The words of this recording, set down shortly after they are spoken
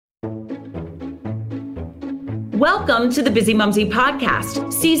Welcome to the Busy Mumsy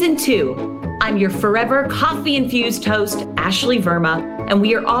Podcast, Season 2. I'm your forever coffee-infused host, Ashley Verma, and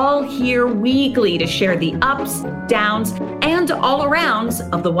we are all here weekly to share the ups, downs, and all-arounds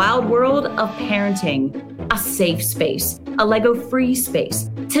of the wild world of parenting. A safe space, a Lego-free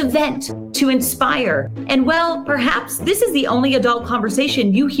space, to vent, to inspire, and well, perhaps this is the only adult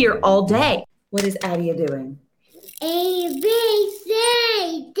conversation you hear all day. What is Adia doing? A, B,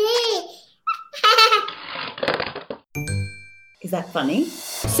 C, D. Is that funny?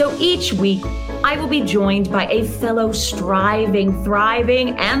 So each week, I will be joined by a fellow striving,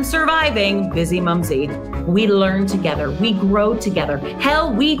 thriving, and surviving busy mumsy. We learn together. We grow together.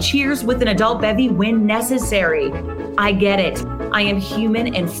 Hell, we cheers with an adult bevy when necessary. I get it. I am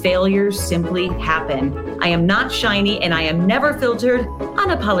human and failures simply happen. I am not shiny and I am never filtered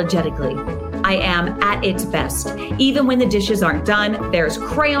unapologetically. I am at its best. Even when the dishes aren't done, there's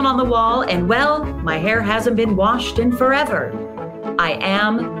crayon on the wall, and well, my hair hasn't been washed in forever. I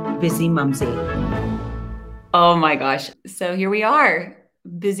am Busy Mumsy. Oh my gosh. So here we are,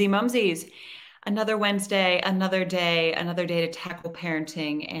 Busy Mumsies. Another Wednesday, another day to tackle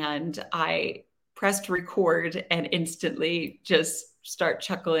parenting. And I pressed record and instantly just start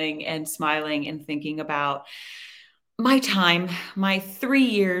chuckling and smiling and thinking about my time, my 3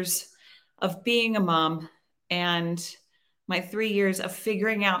 years of being a mom and my 3 years of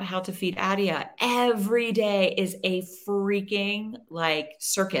figuring out how to feed Adia. Every day is a freaking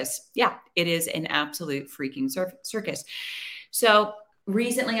circus. Yeah, it is an absolute freaking circus. So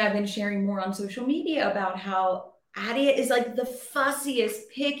recently I've been sharing more on social media about how Adia is like the fussiest,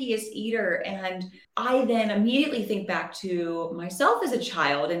 pickiest eater. And I then immediately think back to myself as a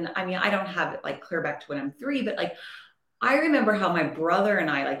child. And I mean, I don't have it clear back to when I'm 3, but I remember how my brother and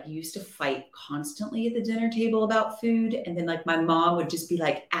I used to fight constantly at the dinner table about food. And then my mom would just be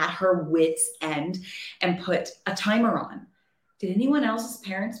at her wit's end and put a timer on. Did anyone else's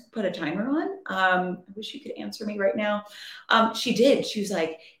parents put a timer on? I wish you could answer me right now. She did. She was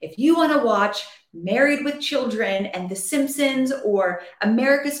like, if you want to watch Married with Children and The Simpsons or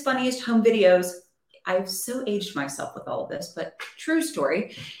America's Funniest Home Videos, I've so aged myself with all of this, but true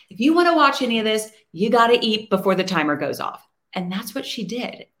story. If you want to watch any of this, you got to eat before the timer goes off. And that's what she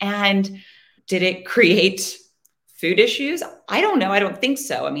did. And did it create food issues? I don't know. I don't think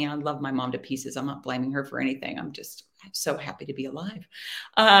so. I mean, I love my mom to pieces. I'm not blaming her for anything. I'm so happy to be alive.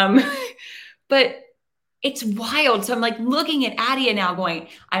 But it's wild. So I'm looking at Adia now going,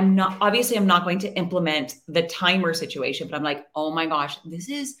 I'm not going to implement the timer situation, but I'm oh my gosh, this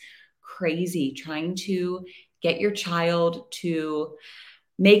is crazy trying to get your child to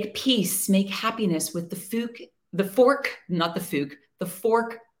make peace, make happiness with the fork,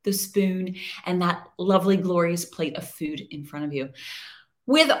 the spoon, and that lovely, glorious plate of food in front of you.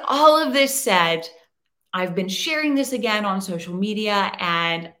 With all of this said, I've been sharing this again on social media,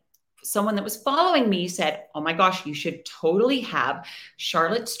 and someone that was following me said, oh my gosh, you should totally have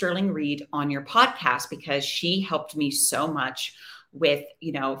Charlotte Stirling-Reed on your podcast because she helped me so much with,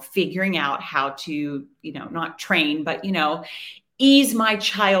 figuring out how to, not train, but, ease my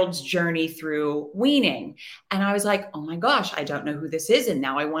child's journey through weaning. And I was like, oh my gosh, I don't know who this is. And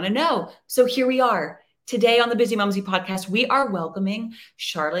now I want to know. So here we are. Today on the Busy Mumsy podcast, we are welcoming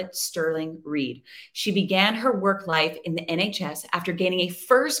Charlotte Stirling-Reed. She began her work life in the NHS after gaining a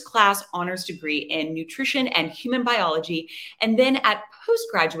first-class honors degree in nutrition and human biology, and then a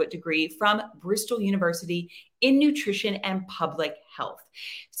postgraduate degree from Bristol University in nutrition and public health.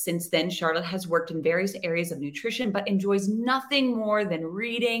 Since then, Charlotte has worked in various areas of nutrition, but enjoys nothing more than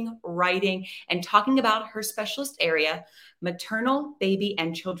reading, writing, and talking about her specialist area, maternal, baby,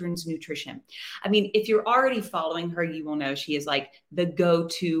 and children's nutrition. I mean, if you're already following her, you will know she is the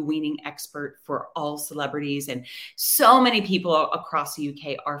go-to weaning expert for all celebrities. And so many people across the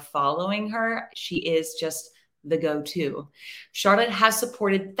UK are following her. She is just the go-to. Charlotte has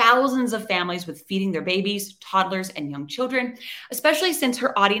supported thousands of families with feeding their babies, toddlers, and young children, especially since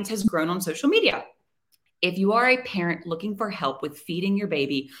her audience has grown on social media. If you are a parent looking for help with feeding your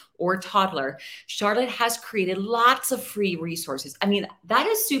baby or toddler, Charlotte has created lots of free resources. I mean, that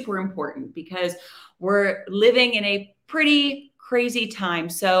is super important because we're living in a pretty crazy time.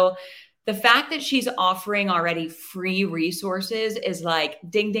 So the fact that she's offering already free resources is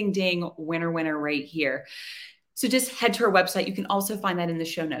ding, ding, ding, winner, winner right here. So just head to her website. You can also find that in the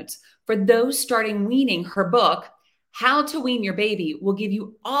show notes. For those starting weaning, her book, How to Wean Your Baby, will give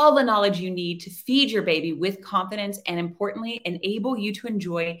you all the knowledge you need to feed your baby with confidence and, importantly, enable you to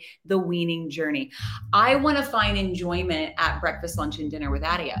enjoy the weaning journey. I want to find enjoyment at breakfast, lunch, and dinner with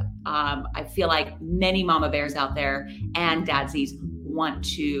Adia. I feel like many mama bears out there and dadsies want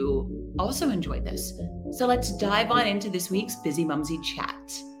to also enjoy this. So let's dive on into this week's Busy Mumsy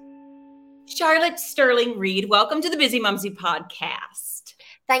chat. Charlotte Stirling-Reed, welcome to the Busy Mumsy podcast.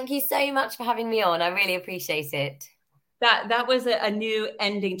 Thank you so much for having me on. I really appreciate it. That was a new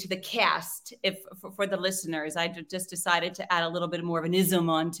ending to the cast. For the listeners, I just decided to add a little bit more of an ism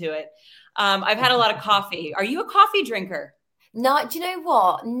onto it. I've had a lot of coffee. Are you a coffee drinker? No, do you know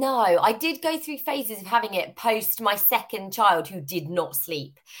what? No, I did go through phases of having it post my second child who did not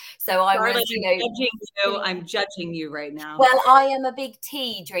sleep. So I Charlotte, was, I'm judging you right now. Well, I am a big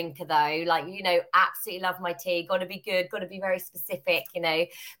tea drinker though. Like, absolutely love my tea. Got to be good. Got to be very specific,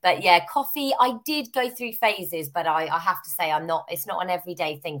 But yeah, coffee, I did go through phases, but I have to say it's not an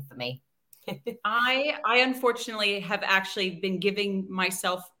everyday thing for me. I unfortunately have actually been giving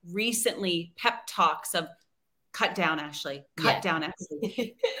myself recently pep talks of cut down, Ashley. Cut down,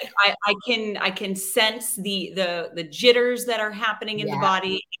 Ashley. I can sense the jitters that are happening in the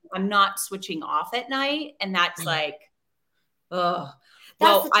body. I'm not switching off at night, and that's like, oh.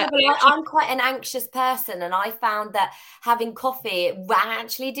 That's the trouble. I'm quite an anxious person, and I found that having coffee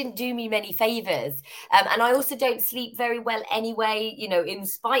actually didn't do me many favors. And I also don't sleep very well anyway, in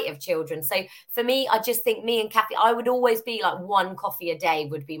spite of children. So for me, I just think me and caffeine, I would always be like one coffee a day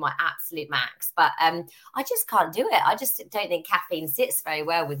would be my absolute max. But I just can't do it. I just don't think caffeine sits very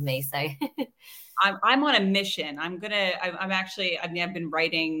well with me. So I'm on a mission. I've been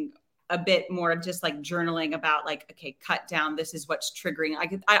writing a bit more just like journaling about like, okay, cut down. This is what's triggering.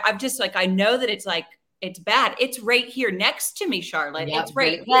 I'm just like, I know that it's like, it's bad. It's right here next to me, Charlotte. Yep, it's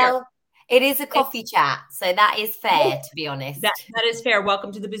right here. Well, it is a coffee chat. So that is fair, to be honest. That is fair.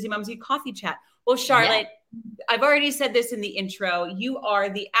 Welcome to the Busy Mumsy Coffee Chat. Well, Charlotte, I've already said this in the intro. You are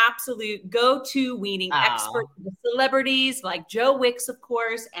the absolute go-to weaning expert for the celebrities like Joe Wicks, of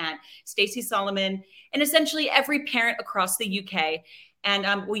course, and Stacey Solomon, and essentially every parent across the UK. And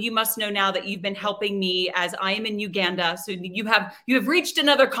you must know now that you've been helping me as I am in Uganda. So you have reached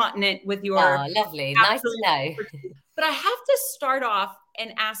another continent with your. Oh, lovely. Nice to know. But I have to start off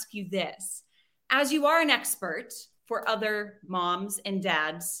and ask you this. As you are an expert for other moms and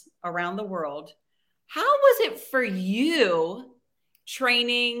dads around the world, how was it for you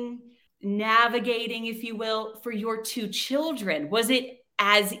training, navigating, if you will, for your two children? Was it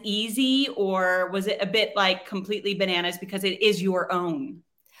as easy, or was it a bit like completely bananas because it is your own?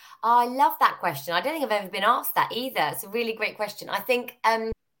 I love that question. I don't think I've ever been asked that either. It's a really great question. I think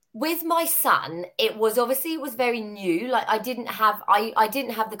with my son, it was very new. Like I didn't have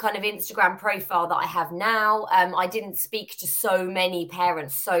the kind of Instagram profile that I have now. I didn't speak to so many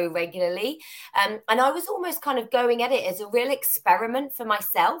parents so regularly. And I was almost kind of going at it as a real experiment for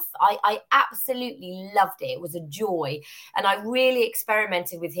myself. I absolutely loved it. It was a joy. And I really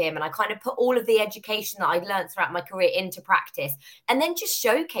experimented with him. And I kind of put all of the education that I'd learned throughout my career into practice and then just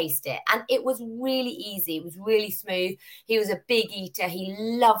showcased it. And it was really easy. It was really smooth. He was a big eater. He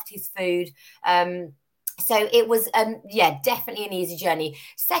loved his food. So it was, definitely an easy journey.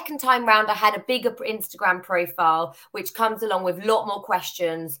 Second time round, I had a bigger Instagram profile, which comes along with a lot more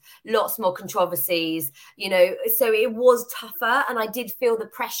questions, lots more controversies, so it was tougher and I did feel the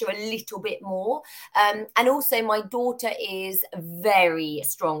pressure a little bit more. And also my daughter is very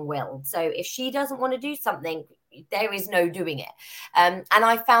strong-willed. So if she doesn't want to do something, there is no doing it. And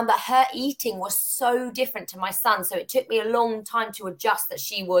I found that her eating was so different to my son. So it took me a long time to adjust that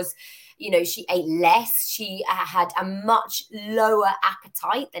she was, she ate less. She had a much lower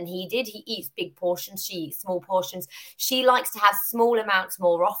appetite than he did. He eats big portions. She eats small portions. She likes to have small amounts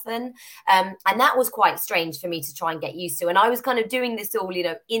more often. And that was quite strange for me to try and get used to. And I was kind of doing this all,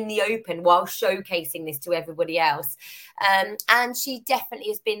 in the open while showcasing this to everybody else. And she definitely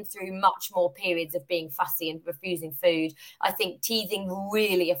has been through much more periods of being fussy and refusing food. I think teething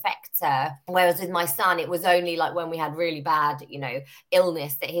really affects her. Whereas with my son, it was only like when we had really bad,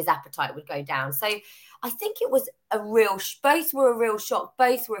 illness that his appetite would go down. So I think it was both were a real shock.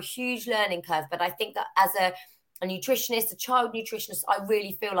 Both were a huge learning curve. But I think that as a nutritionist, a child nutritionist, I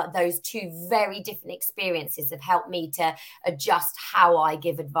really feel like those two very different experiences have helped me to adjust how I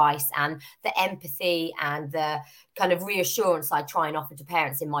give advice and the empathy and the kind of reassurance I try and offer to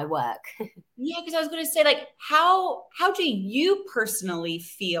parents in my work. Yeah, because I was going to say, like, how do you personally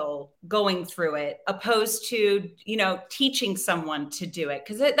feel going through it opposed to, teaching someone to do it?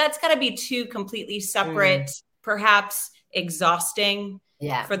 Because that's got to be two completely separate, perhaps exhausting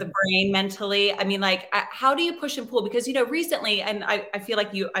for the brain mentally. I mean, like, how do you push and pull? Because, recently, and I feel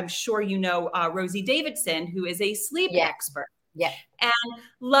like I'm sure Rosie Davidson, who is a sleep expert. Yeah. And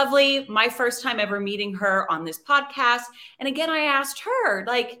lovely, my first time ever meeting her on this podcast. And again, I asked her,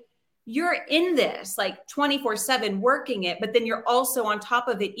 like, you're in this like 24/7 working it, but then you're also on top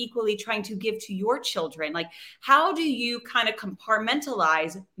of it equally trying to give to your children. Like, how do you kind of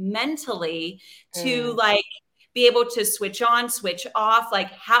compartmentalize mentally to like be able to switch on, switch off?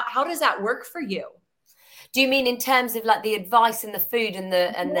 Like, how does that work for you? Do you mean in terms of like the advice and the food and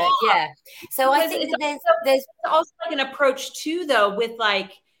the yeah? So I think that there's also like an approach too, though, with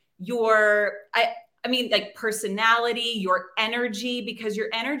like your I mean, like personality, your energy, because your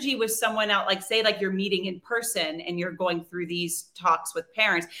energy with someone out, like say, like you're meeting in person and you're going through these talks with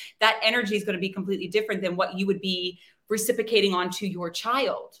parents, that energy is going to be completely different than what you would be reciprocating onto your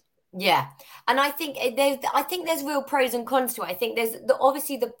child. Yeah, and I think there's real pros and cons to it. I think there's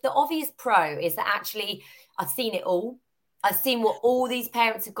obviously the obvious pro is that actually I've seen it all. I've seen what all these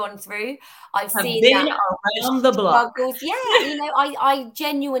parents have gone through. I've seen been that around the block. struggles. Yeah, you know, I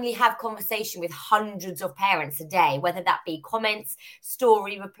genuinely have conversation with hundreds of parents a day, whether that be comments,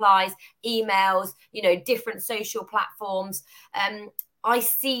 story replies, emails, you know, different social platforms. I've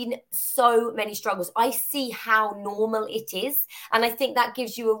seen so many struggles. I see how normal it is. And I think that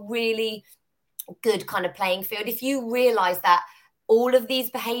gives you a really good kind of playing field. If you realize that all of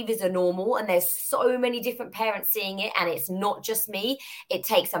these behaviors are normal and there's so many different parents seeing it and it's not just me, it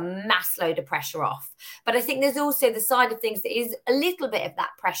takes a mass load of pressure off. But I think there's also the side of things that is a little bit of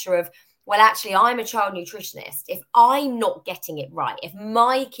that pressure of, well, actually, I'm a child nutritionist. If I'm not getting it right, if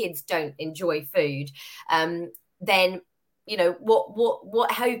my kids don't enjoy food, then you know,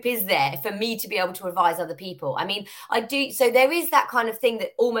 what hope is there for me to be able to advise other people? I mean, I do. So there is that kind of thing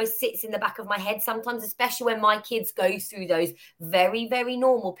that almost sits in the back of my head sometimes, especially when my kids go through those very, very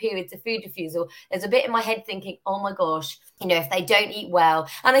normal periods of food refusal. There's a bit in my head thinking, oh my gosh, you know, if they don't eat well.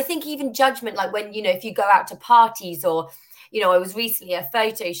 And I think even judgment, like when, you know, if you go out to parties or, you know, I was recently at a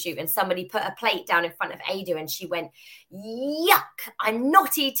photo shoot and somebody put a plate down in front of Ada and she went, yuck, I'm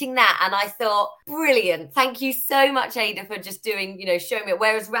not eating that. And I thought, brilliant. Thank you so much, Ada, for just doing, you know, showing me.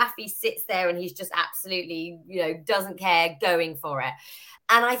 Whereas Rafi sits there and he's just absolutely, you know, doesn't care, going for it.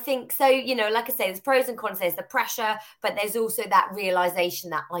 And I think so, you know, like I say, there's pros and cons, there's the pressure, but there's also that realization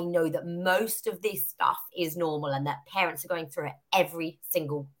that I know that most of this stuff is normal and that parents are going through it every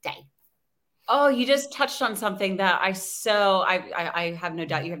single day. Oh, you just touched on something that I have no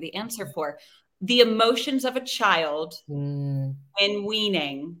doubt you have the answer for. The emotions of a child when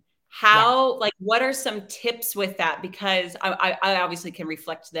weaning. Like, what are some tips with that? Because I obviously can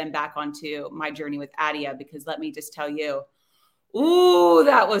reflect them back onto my journey with Adia, because let me just tell you, ooh,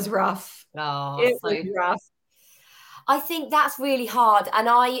 that was rough. It was rough. I think that's really hard. And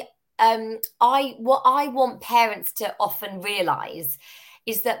what I want parents to often realize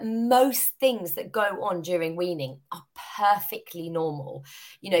is that most things that go on during weaning are perfectly normal.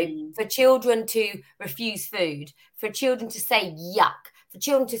 You know, for children to refuse food, for children to say yuck, for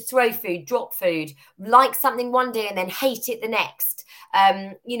children to throw food, drop food, like something one day and then hate it the next.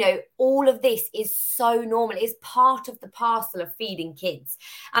 You know, all of this is so normal. It's part of the parcel of feeding kids.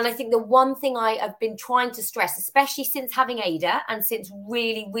 And I think the one thing I have been trying to stress, especially since having Ada and since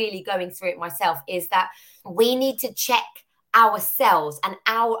really, really going through it myself, is that we need to check ourselves and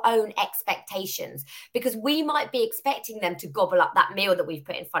our own expectations, because we might be expecting them to gobble up that meal that we've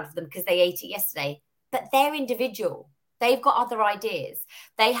put in front of them because they ate it yesterday, but they're individual. They've got other ideas.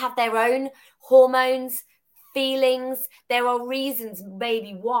 They have their own hormones, feelings. There are reasons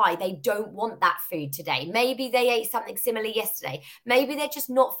maybe why they don't want that food today. Maybe they ate something similar yesterday. Maybe they're just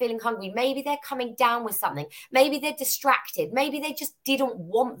not feeling hungry. Maybe they're coming down with something. Maybe they're distracted. Maybe they just didn't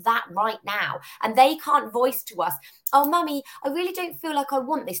want that right now. And they can't voice to us, oh, mummy, I really don't feel like I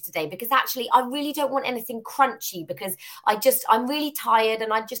want this today, because actually I really don't want anything crunchy, because I'm really tired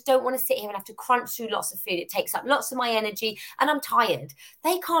and I just don't want to sit here and have to crunch through lots of food. It takes up lots of my energy and I'm tired.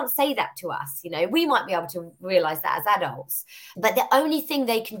 They can't say that to us. You know, we might be able to realize that as adults, but the only thing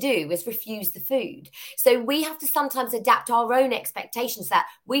they can do is refuse the food. So we have to sometimes adapt our own expectations that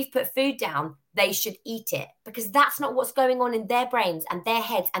we've put food down, they should eat it, because that's not what's going on in their brains and their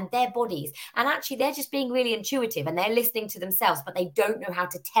heads and their bodies. And actually they're just being really intuitive and they're listening to themselves, but they don't know how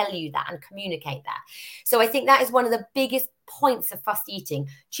to tell you that and communicate that. So I think that is one of the biggest points of fussy eating.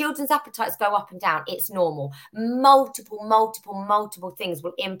 Children's appetites go up and down. It's normal. Multiple things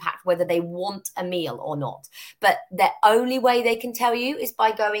will impact whether they want a meal or not. But the only way they can tell you is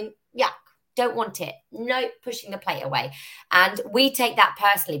by going, yuck, don't want it. No, pushing the plate away. And we take that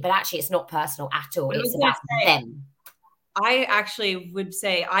personally, but actually it's not personal at all. It's about them. I actually would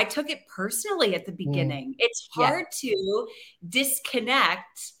say I took it personally at the beginning. It's hard to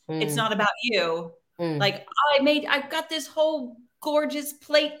disconnect. It's not about you. Like, I've got this whole gorgeous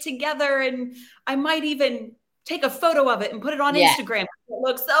plate together and I might even take a photo of it and put it on Instagram. It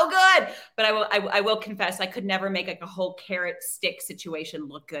looks so good. But I will confess, I could never make like a whole carrot stick situation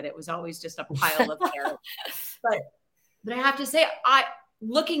look good. It was always just a pile of carrots. But I have to say,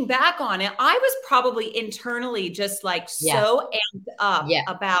 looking back on it, I was probably internally just like so amped up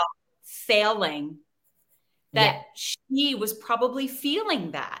about failing that she was probably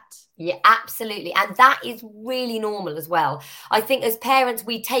feeling that. Yeah, absolutely. And that is really normal as well. I think as parents,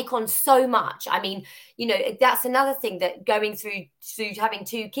 we take on so much. I mean, you know, that's another thing that going through having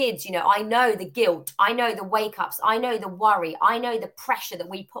 2 kids, you know, I know the guilt, I know the wake ups, I know the worry, I know the pressure that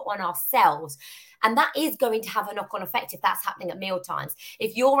we put on ourselves. And that is going to have a knock-on effect if that's happening at meal times.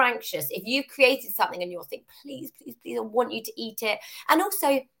 If you're anxious, if you've created something and you're thinking, please, please, please, I want you to eat it. And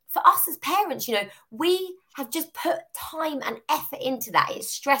also, for us as parents, you know, we have just put time and effort into that. It's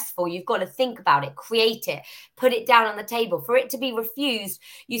stressful. You've got to think about it, create it, put it down on the table. For it to be refused,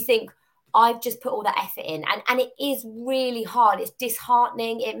 you think, I've just put all that effort in. And it is really hard. It's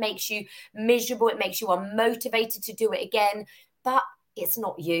disheartening. It makes you miserable. It makes you unmotivated to do it again. But it's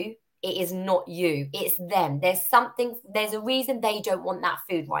not you. It is not you. It's them. There's a reason they don't want that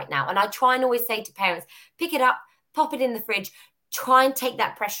food right now. And I try and always say to parents, pick it up, pop it in the fridge, try and take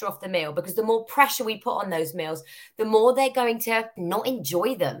that pressure off the meal, because the more pressure we put on those meals, the more they're going to not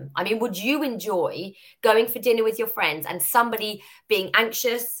enjoy them. I mean, would you enjoy going for dinner with your friends and somebody being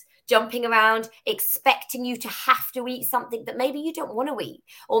anxious, jumping around, expecting you to have to eat something that maybe you don't want to eat?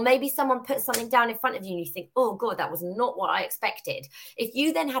 Or maybe someone puts something down in front of you and you think, oh God, that was not what I expected. If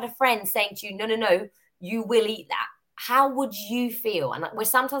you then had a friend saying to you, no, you will eat that, how would you feel? And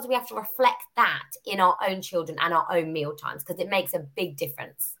sometimes we have to reflect that in our own children and our own meal times, because it makes a big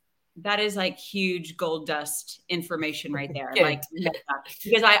difference. That is like huge gold dust information right there. Like,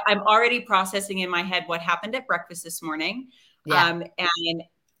 because I'm already processing in my head what happened at breakfast this morning. And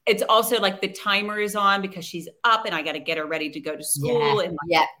it's also like the timer is on because she's up and I got to get her ready to go to school. And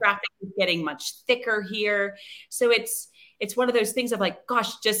traffic is getting much thicker here. So it's one of those things of like,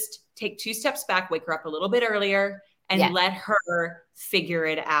 gosh, just take 2 steps back, wake her up a little bit earlier, and let her figure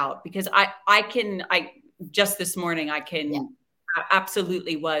it out. Because I just this morning, I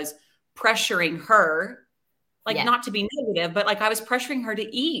absolutely was pressuring her, like not to be negative, but like I was pressuring her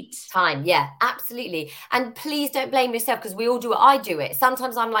to eat. Time. Yeah, absolutely. And please don't blame yourself, because we all do it. I do it.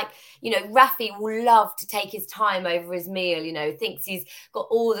 Sometimes I'm like, you know, Rafi will love to take his time over his meal, you know, thinks he's got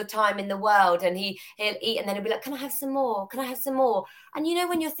all the time in the world, and he'll eat and then he'll be like, can I have some more? Can I have some more? And you know,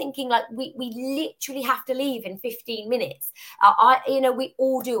 when you're thinking like we literally have to leave in 15 minutes, we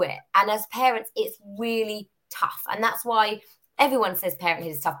all do it. And as parents, it's really tough. And that's why everyone says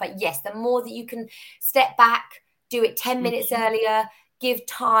parenthood is tough. But yes, the more that you can step back, do it 10 minutes earlier, give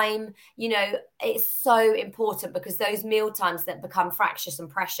time, you know, it's so important, because those meal times that become fractious and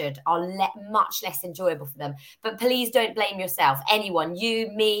pressured are much less enjoyable for them. But please don't blame yourself, anyone,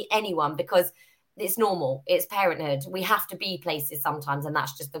 you, me, anyone, because it's normal. It's parenthood. We have to be places sometimes, and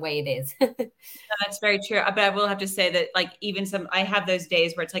that's just the way it is. That's very true. But I will have to say that, like, even I have those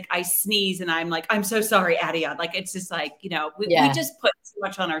days where it's like I sneeze and I'm like, I'm so sorry, Adia. Like, it's just like, you know, we just put so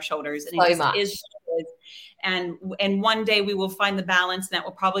much on our shoulders, and it just is what it is. And one day we will find the balance, and that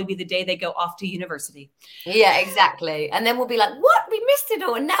will probably be the day they go off to university. Yeah, exactly. And then we'll be like, what? We missed it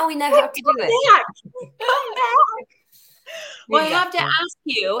all, and now we know how to do it. Come back. Well, I'd love to ask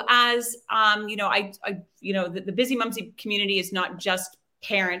you, as you know, the Busy Mumsy community is not just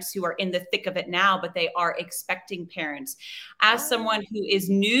parents who are in the thick of it now, but they are expecting parents. As someone who is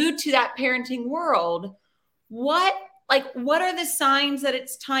new to that parenting world, what are the signs that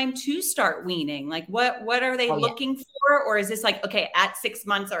it's time to start weaning? Like, what are they looking for? Or is this like, okay, at 6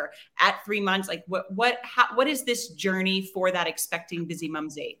 months or at 3 months? Like, what is this journey for that expecting Busy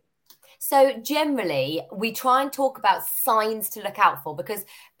Mumsy? So generally, we try and talk about signs to look out for, because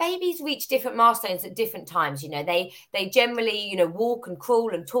babies reach different milestones at different times. You know, they generally, you know, walk and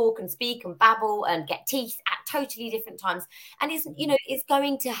crawl and talk and speak and babble and get teeth at totally different times. And it's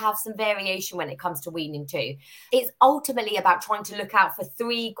going to have some variation when it comes to weaning too. It's ultimately about trying to look out for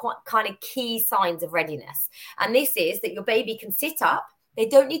 3 kind of key signs of readiness. And this is that your baby can sit up. They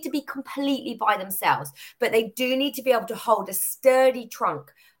don't need to be completely by themselves, but they do need to be able to hold a sturdy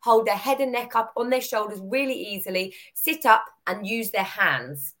trunk, hold their head and neck up on their shoulders really easily, sit up and use their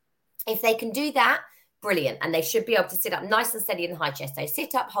hands. If they can do that, brilliant. And they should be able to sit up nice and steady in the high chest. So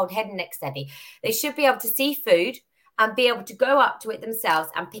sit up, hold head and neck steady. They should be able to see food and be able to go up to it themselves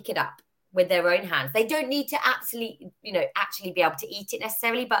and pick it up with their own hands. They don't need to actually be able to eat it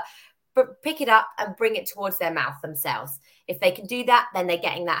necessarily, but pick it up and bring it towards their mouth themselves. If they can do that, then they're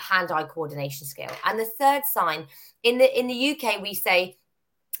getting that hand-eye coordination skill. And the third sign, in the UK, we say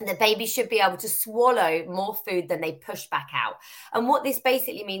the baby should be able to swallow more food than they push back out. And what this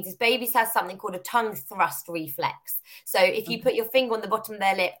basically means is babies have something called a tongue thrust reflex. So if you put your finger on the bottom of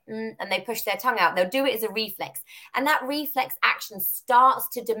their lip and they push their tongue out, they'll do it as a reflex. And that reflex action starts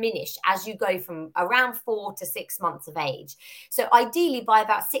to diminish as you go from around 4 to 6 months of age. So ideally by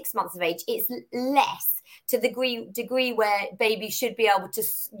about 6 months of age, it's less to the degree where babies should be able to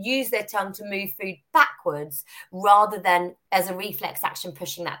use their tongue to move food backwards rather than as a reflex action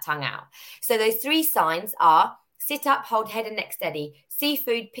pushing that tongue out. So those 3 signs are sit up, hold head and neck steady, see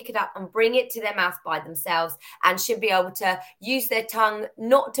food, pick it up and bring it to their mouth by themselves, and should be able to use their tongue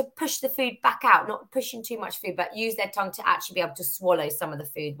not to push the food back out, not pushing too much food, but use their tongue to actually be able to swallow some of the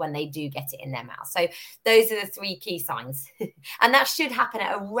food when they do get it in their mouth. So those are the 3 key signs. And that should happen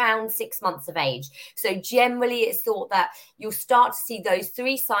at around 6 months of age. So generally it's thought that you'll start to see those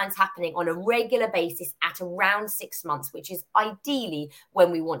 3 signs happening on a regular basis at around 6 months, which is ideally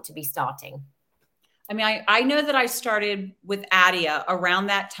when we want to be starting. I mean, I know that I started with Adia around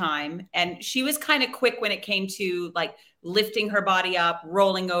that time, and she was kind of quick when it came to like lifting her body up,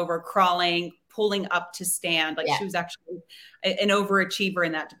 rolling over, crawling, pulling up to stand. Like she was actually an overachiever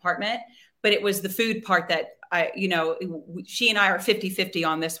in that department, but it was the food part that she and I are 50-50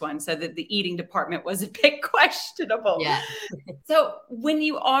 on this one. So that the eating department was a bit questionable. Yeah. So when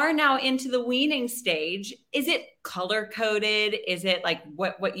you are now into the weaning stage, is it color coded? Is it like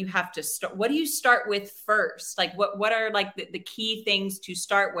what you have to start? What do you start with first? Like what are like the key things to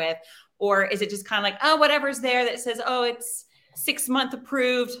start with? Or is it just kind of like, oh, whatever's there that says, oh, it's 6 month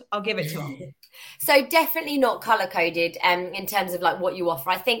approved, I'll give it to them? So definitely not color coded in terms of like what you offer.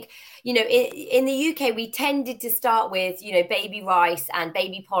 I think, in the UK, we tended to start with, baby rice and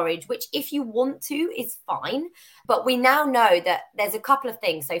baby porridge, which if you want to is fine. But we now know that there's a couple of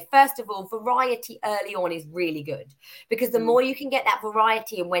things. So first of all, variety early on is really good, because the more you can get that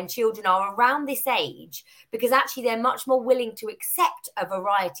variety, and when children are around this age, because actually they're much more willing to accept a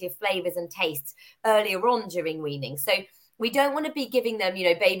variety of flavors and tastes earlier on during weaning. So we don't want to be giving them,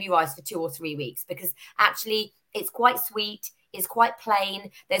 baby rice for 2 or 3 weeks, because actually it's quite sweet. It's quite plain.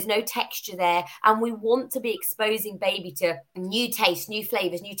 There's no texture there. And we want to be exposing baby to new tastes, new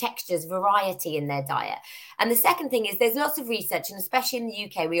flavors, new textures, variety in their diet. And the second thing is there's lots of research, and especially in the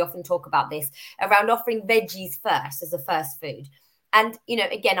UK, we often talk about this around offering veggies first as a first food. And,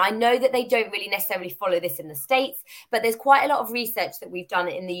 again, I know that they don't really necessarily follow this in the States, but there's quite a lot of research that we've done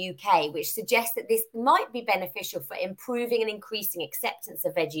in the UK, which suggests that this might be beneficial for improving and increasing acceptance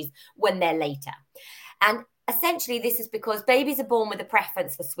of veggies when they're later. And essentially, this is because babies are born with a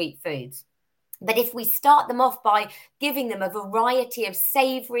preference for sweet foods. But if we start them off by giving them a variety of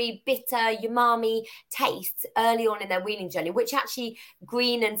savory, bitter, umami tastes early on in their weaning journey, which actually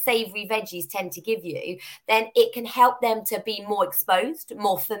green and savory veggies tend to give you, then it can help them to be more exposed,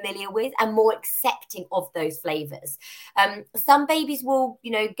 more familiar with, and more accepting of those flavors. Some babies will,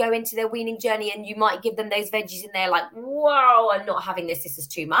 go into their weaning journey and you might give them those veggies and they're like, whoa, I'm not having this. This is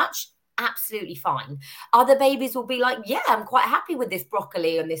too much. Absolutely fine. Other babies will be like, yeah, I'm quite happy with this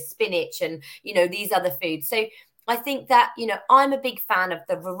broccoli and this spinach and, these other foods. So I think that, I'm a big fan of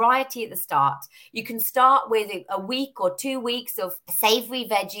the variety at the start. You can start with a week or 2 weeks of savory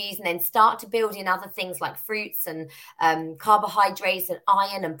veggies and then start to build in other things like fruits and carbohydrates and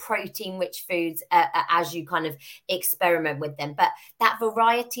iron and protein-rich foods as you kind of experiment with them. But that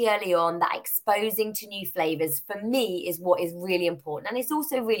variety early on, that exposing to new flavors, for me, is what is really important. And it's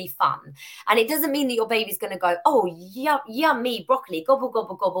also really fun. And it doesn't mean that your baby's going to go, oh, yummy broccoli, gobble,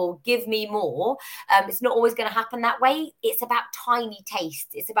 gobble, gobble, give me more. It's not always going to happen that way. It's about tiny tastes.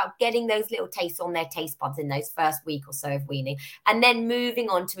 It's about getting those little tastes on their taste buds in those first week or so of weaning, and then moving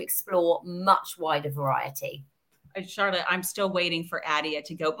on to explore much wider variety. Charlotte, I'm still waiting for Adia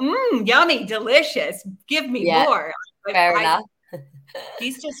to go, yummy, delicious. Give me more. Fair enough.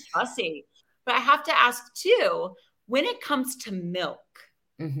 She's just fussy. But I have to ask too, when it comes to milk,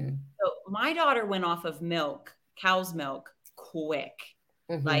 so my daughter went off of milk, cow's milk, quick.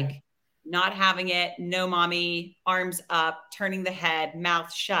 Like, not having it, no mommy, arms up, turning the head,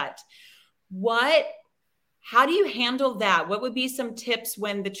 mouth shut. How do you handle that? What would be some tips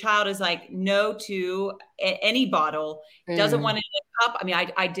when the child is like, no to any bottle, doesn't want it in a cup? I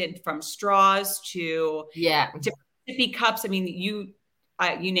mean, I did from straws to sippy cups. I mean, you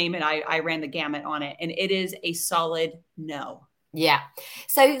name it. I ran the gamut on it, and it is a solid no. Yeah.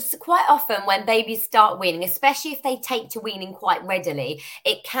 So quite often when babies start weaning, especially if they take to weaning quite readily,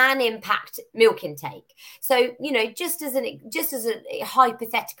 it can impact milk intake. So, just as a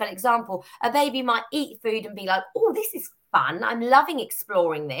hypothetical example, a baby might eat food and be like, oh, this is fun. I'm loving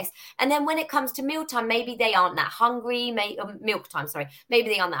exploring this. And then when it comes to mealtime, maybe they aren't that hungry. Milk time, sorry. Maybe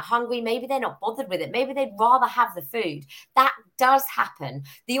they aren't that hungry. Maybe they're not bothered with it. Maybe they'd rather have the food. That does happen.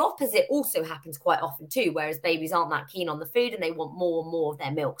 The opposite also happens quite often too, whereas babies aren't that keen on the food and they want more and more of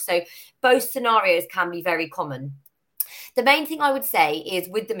their milk. So both scenarios can be very common. The main thing I would say is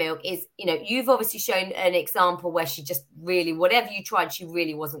with the milk is, you've obviously shown an example where she just really, whatever you tried, she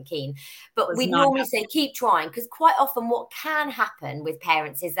really wasn't keen. But we normally say keep trying, because quite often what can happen with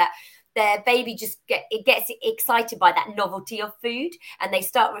parents is that their baby gets excited by that novelty of food and they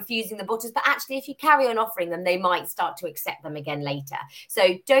start refusing the bottles. But actually, if you carry on offering them, they might start to accept them again later.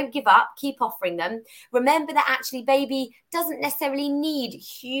 So don't give up, keep offering them. Remember that actually baby doesn't necessarily need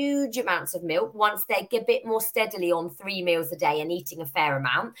huge amounts of milk once they get a bit more steadily on 3 meals a day and eating a fair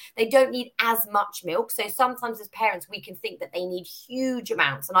amount. They don't need as much milk. So sometimes as parents, we can think that they need huge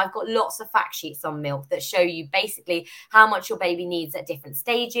amounts. And I've got lots of fact sheets on milk that show you basically how much your baby needs at different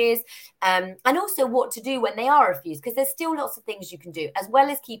stages. And also what to do when they are refused, because there's still lots of things you can do as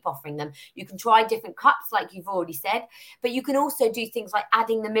well as keep offering them. You can try different cups like you've already said, but you can also do things like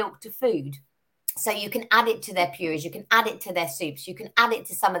adding the milk to food. So you can add it to their purees, you can add it to their soups, you can add it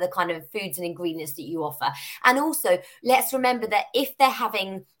to some of the kind of foods and ingredients that you offer. And also let's remember that if they're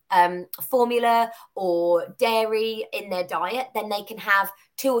having formula or dairy in their diet, then they can have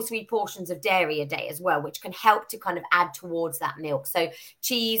 2 or 3 portions of dairy a day as well, which can help to kind of add towards that milk. So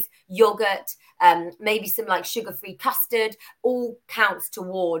cheese, yogurt, maybe some like sugar-free custard, all counts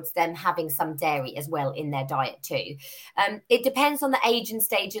towards them having some dairy as well in their diet too. It depends on the age and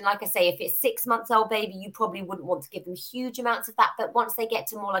stage. And like I say, if it's 6 months old baby, you probably wouldn't want to give them huge amounts of that. But once they get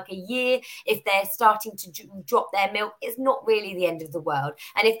to more like a year, if they're starting to drop their milk, it's not really the end of the world.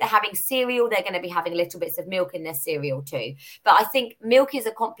 And if they're having cereal, they're going to be having little bits of milk in their cereal too. But I think milk is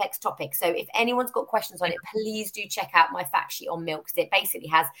a complex topic. So if anyone's got questions on it, please do check out my fact sheet on milk, because it basically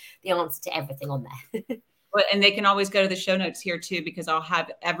has the answer to everything on there. And they can always go to the show notes here too, because I'll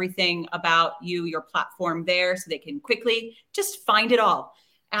have everything about you, your platform there, so they can quickly just find it all.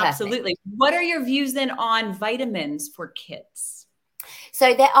 Absolutely. Perfect. What are your views then on vitamins for kids?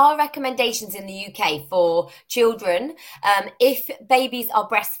 So there are recommendations in the UK for children, if babies are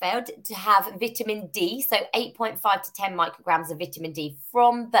breastfed, to have vitamin D, so 8.5 to 10 micrograms of vitamin D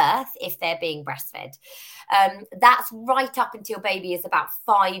from birth if they're being breastfed. That's right up until baby is about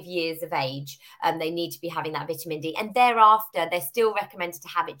 5 years of age. They need to be having that vitamin D. And thereafter, they're still recommended to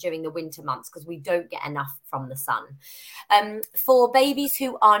have it during the winter months because we don't get enough from the sun. For babies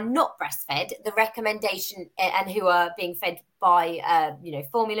who are not breastfed, the recommendation and who are being fed by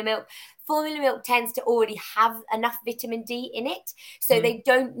formula milk tends to already have enough vitamin D in it, so they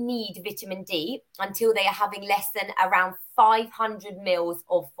don't need vitamin D until they are having less than around 500 mils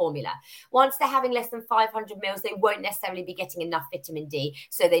of formula. Once they're having less than 500 mils, they won't necessarily be getting enough vitamin D,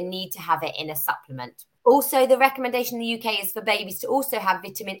 so they need to have it in a supplement. Also, the recommendation in the UK is for babies to also have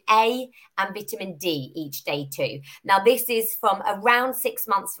vitamin A and vitamin D each day too. Now, this is from around 6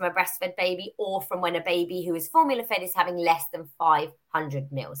 months from a breastfed baby, or from when a baby who is formula fed is having less than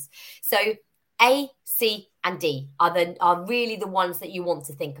 500 mils. So A, C, and D are really the ones that you want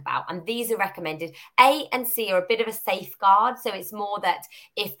to think about. And these are recommended. A and C are a bit of a safeguard. So it's more that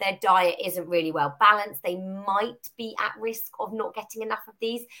if their diet isn't really well balanced, they might be at risk of not getting enough of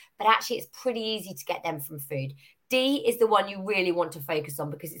these. But actually, it's pretty easy to get them from food. D is the one you really want to focus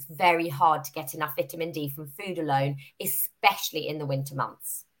on, because it's very hard to get enough vitamin D from food alone, especially in the winter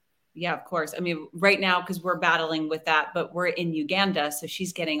months. Yeah, of course. I mean, right now, because we're battling with that, but we're in Uganda. So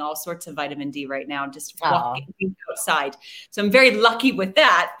she's getting all sorts of vitamin D right now, just walking outside. So I'm very lucky with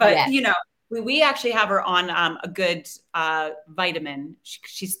that. But, we actually have her on a good vitamin.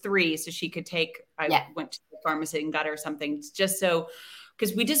 She's 3, so she could take, I went to the pharmacy and got her something just so,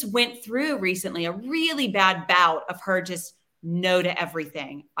 because we just went through recently a really bad bout of her just no to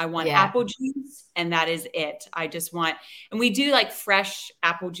everything. I want apple juice, and that is it. I just want, and we do like fresh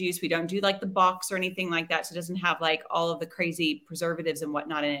apple juice. We don't do like the box or anything like that. So it doesn't have like all of the crazy preservatives and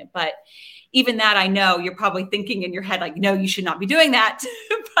whatnot in it. But even that, I know you're probably thinking in your head, like, no, you should not be doing that.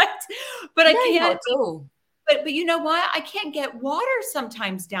 but I can't. But you know what? I can't get water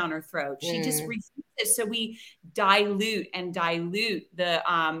sometimes down her throat. She just refuses. So we dilute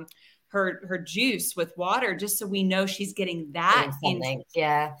the her juice with water, just so we know she's getting that.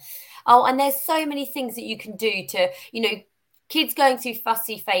 Oh, and there's so many things that you can do to, kids going through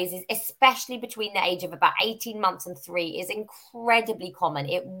fussy phases, especially between the age of about 18 months and 3, is incredibly common.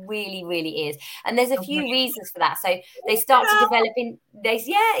 It really, really is. And there's a few reasons for that. So they start to develop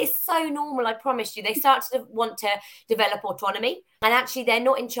it's so normal, I promise you. They start to want to develop autonomy. And actually, they're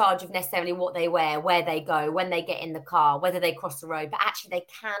not in charge of necessarily what they wear, where they go, when they get in the car, whether they cross the road, but actually they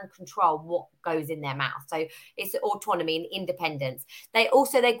can control what goes in their mouth. So it's autonomy and independence. Their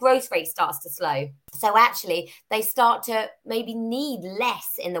growth rate starts to slow. So actually, they start to maybe need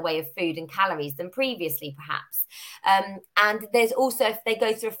less in the way of food and calories than previously, perhaps. And there's also, if they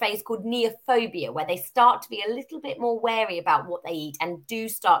go through a phase called neophobia, where they start to be a little bit more wary about what they eat and do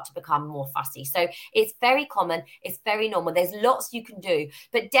start to become more fussy. So it's very common. It's very normal. There's lots you can do,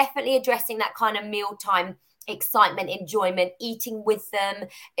 but definitely addressing that kind of mealtime excitement, enjoyment, eating with them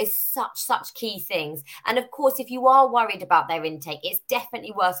is such key things. And of course, if you are worried about their intake, it's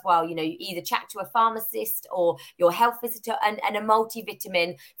definitely worthwhile, you either chat to a pharmacist or your health visitor, and a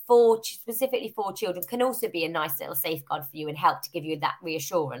multivitamin specifically for children can also be a nice little safeguard for you and help to give you that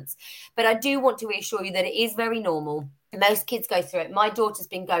reassurance. But I do want to reassure you that it is very normal. Most kids go through it. My daughter's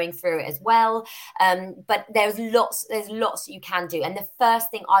been going through it as well. But there's lots you can do. And the first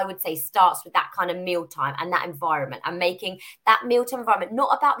thing I would say starts with that kind of mealtime and that environment, and making that mealtime environment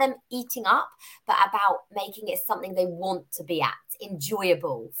not about them eating up, but about making it something they want to be at,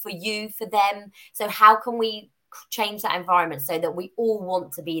 enjoyable for you, for them. So how can we change that environment so that we all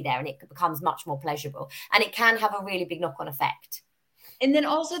want to be there and it becomes much more pleasurable? And it can have a really big knock-on effect. And then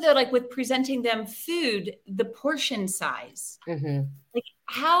also, though, like with presenting them food, the portion size, like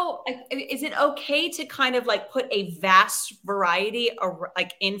how is it okay to kind of like put a vast variety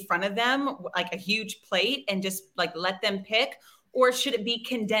like in front of them, like a huge plate, and just like let them pick? Or should it be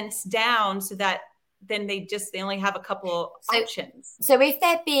condensed down so that then they only have a couple options? So if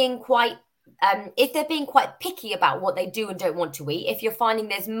they're being quite picky about what they do and don't want to eat, if you're finding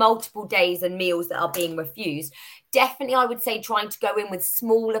there's multiple days and meals that are being refused, definitely I would say trying to go in with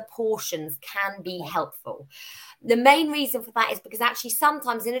smaller portions can be helpful. The main reason for that is because actually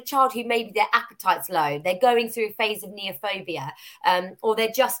sometimes in a child who maybe their appetite's low, they're going through a phase of neophobia, or they're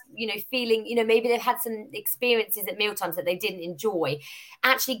just, feeling, maybe they've had some experiences at mealtimes that they didn't enjoy.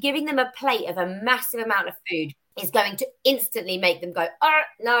 Actually giving them a plate of a massive amount of food is going to instantly make them go, oh,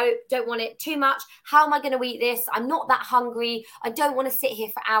 no, don't want it, too much. How am I going to eat this? I'm not that hungry. I don't want to sit here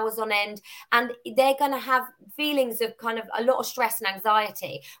for hours on end. And they're going to have feelings of kind of a lot of stress and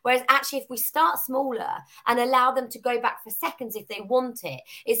anxiety. Whereas actually, if we start smaller and allow them to go back for seconds if they want it,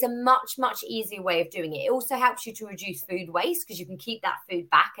 it's a much easier way of doing it. It also helps you to reduce food waste because you can keep that food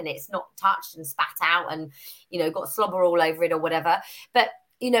back and it's not touched and spat out and, got slobber all over it or whatever. But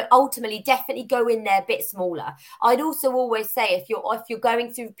ultimately, definitely go in there a bit smaller. I'd also always say if you're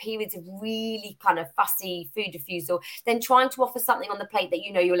going through periods of really kind of fussy food refusal, then trying to offer something on the plate that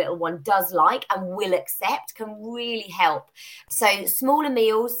your little one does like and will accept can really help. So smaller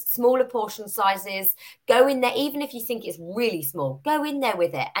meals, smaller portion sizes, go in there, even if you think it's really small, go in there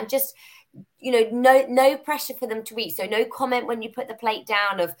with it and just no pressure for them to eat. So no comment when you put the plate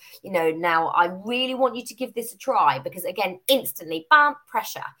down of, now I really want you to give this a try, because again, instantly, bam,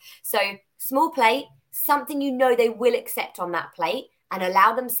 pressure. So small plate, something they will accept on that plate, and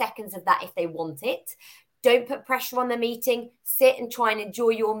allow them seconds of that if they want it. Don't put pressure on them eating. Sit and try and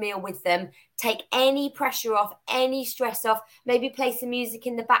enjoy your meal with them. Take any pressure off, any stress off. Maybe play some music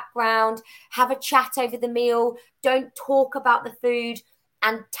in the background. Have a chat over the meal. Don't talk about the food.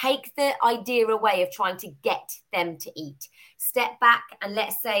 And take the idea away of trying to get them to eat. Step back and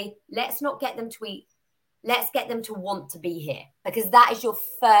let's not get them to eat. Let's get them to want to be here, because that is your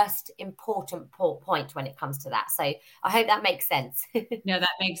first important point when it comes to that. So I hope that makes sense. No, that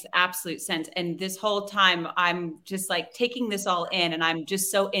makes absolute sense. And this whole time, I'm just like taking this all in, and I'm just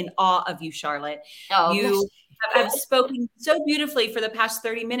so in awe of you, Charlotte. Oh, you have spoken so beautifully for the past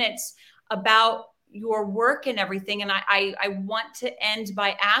 30 minutes about your work and everything. And I want to end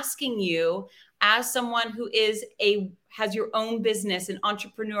by asking you, as someone who has your own business, an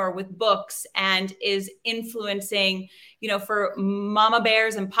entrepreneur with books, and is influencing, for mama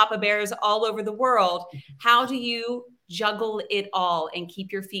bears and papa bears all over the world, how do you juggle it all and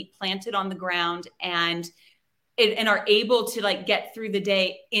keep your feet planted on the ground and are able to like get through the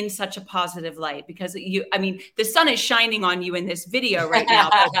day in such a positive light? Because the sun is shining on you in this video right now.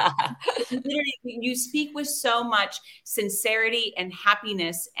 Literally, you speak with so much sincerity and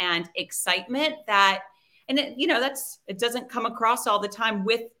happiness and excitement it doesn't come across all the time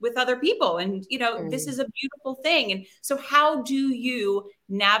with other people. And, this is a beautiful thing. And so how do you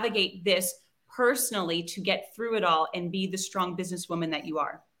navigate this personally to get through it all and be the strong businesswoman that you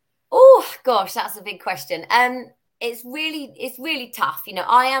are? Oh, gosh, that's a big question. it's really tough. You know,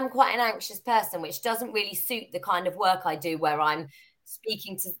 I am quite an anxious person, which doesn't really suit the kind of work I do, where I'm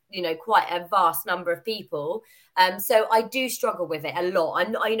speaking to, you know, quite a vast number of people. So I do struggle with it a lot.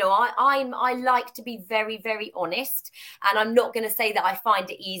 I like to be very, very honest, and I'm not going to say that I find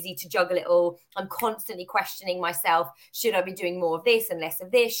it easy to juggle it all. I'm constantly questioning myself. Should I be doing more of this and less of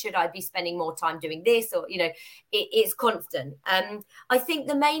this? Should I be spending more time doing this? Or, you know, it's constant. I think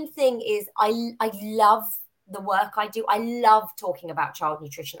the main thing is I love the work I do. I love talking about child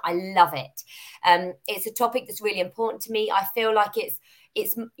nutrition. I love it. It's a topic that's really important to me. I feel like it's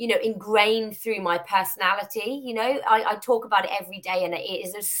you know, ingrained through my personality. You know, I talk about it every day, and it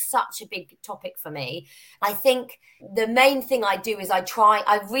is such a big topic for me. I think the main thing I do is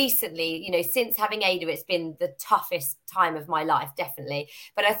I've recently, you know, since having Ada, it's been the toughest time of my life, definitely.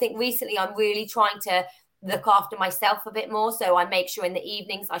 But I think recently I'm really trying to look after myself a bit more. So I make sure in the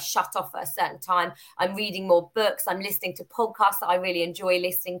evenings I shut off at a certain time. I'm reading more books. I'm listening to podcasts that I really enjoy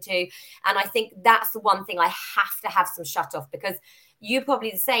listening to. And I think that's the one thing I have to have some shut off, because you're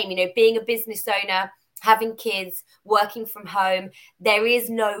probably the same, you know, being a business owner, having kids, working from home, there is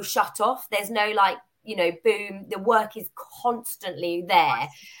no shut off. There's no like, you know, boom, the work is constantly there.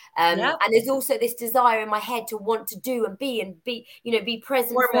 And there's also this desire in my head to want to do and be, you know, be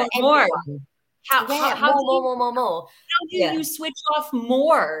present for everyone. How more. How do you switch off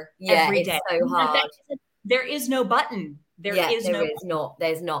more every day? So hard. There is no button. There's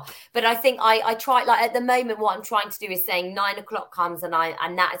not. But I think I try, like at the moment, what I'm trying to do is saying 9 o'clock comes and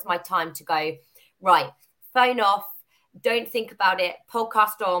that is my time to go, right, phone off, don't think about it,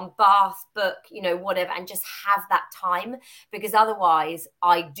 podcast on, bath, book, you know, whatever, and just have that time, because otherwise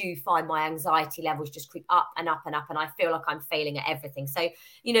I do find my anxiety levels just creep up and up and up, and I feel like I'm failing at everything. So,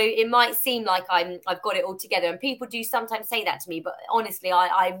 you know, it might seem like I've got it all together, and people do sometimes say that to me, but honestly,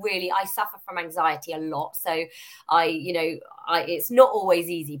 I suffer from anxiety a lot. So it's not always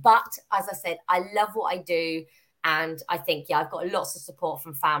easy, but as I said, I love what I do. And I think, I've got lots of support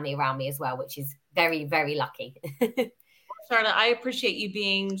from family around me as well, which is very, very lucky. Charlotte, I appreciate you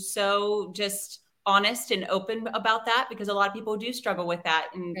being so just honest and open about that, because a lot of people do struggle with that.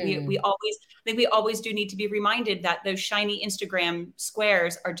 And we always do need to be reminded that those shiny Instagram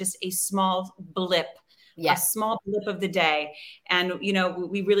squares are just a small blip. A small blip of the day. And, you know,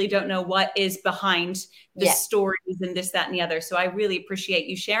 we really don't know what is behind the stories and this, that, and the other. So I really appreciate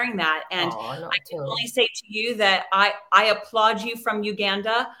you sharing that. And I can only say to you that I applaud you from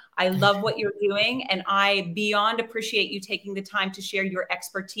Uganda. I love what you're doing. And I beyond appreciate you taking the time to share your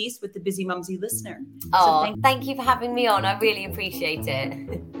expertise with the Busy Mumsy listener. Thank you for having me on. I really appreciate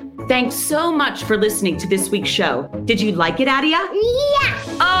it. Thanks so much for listening to this week's show. Did you like it, Adia? Yeah.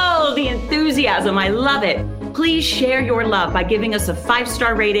 Oh, the enthusiasm. I love it. Please share your love by giving us a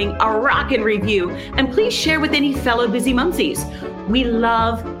 5-star rating, a rockin' review, and please share with any fellow Busy Mumsies. We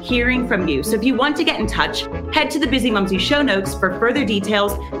love hearing from you. So if you want to get in touch, head to the Busy Mumsy show notes for further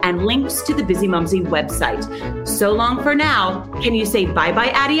details and links to the Busy Mumsy website. So long for now. Can you say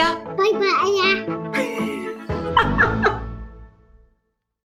bye-bye, Adia? Bye-bye, Adia.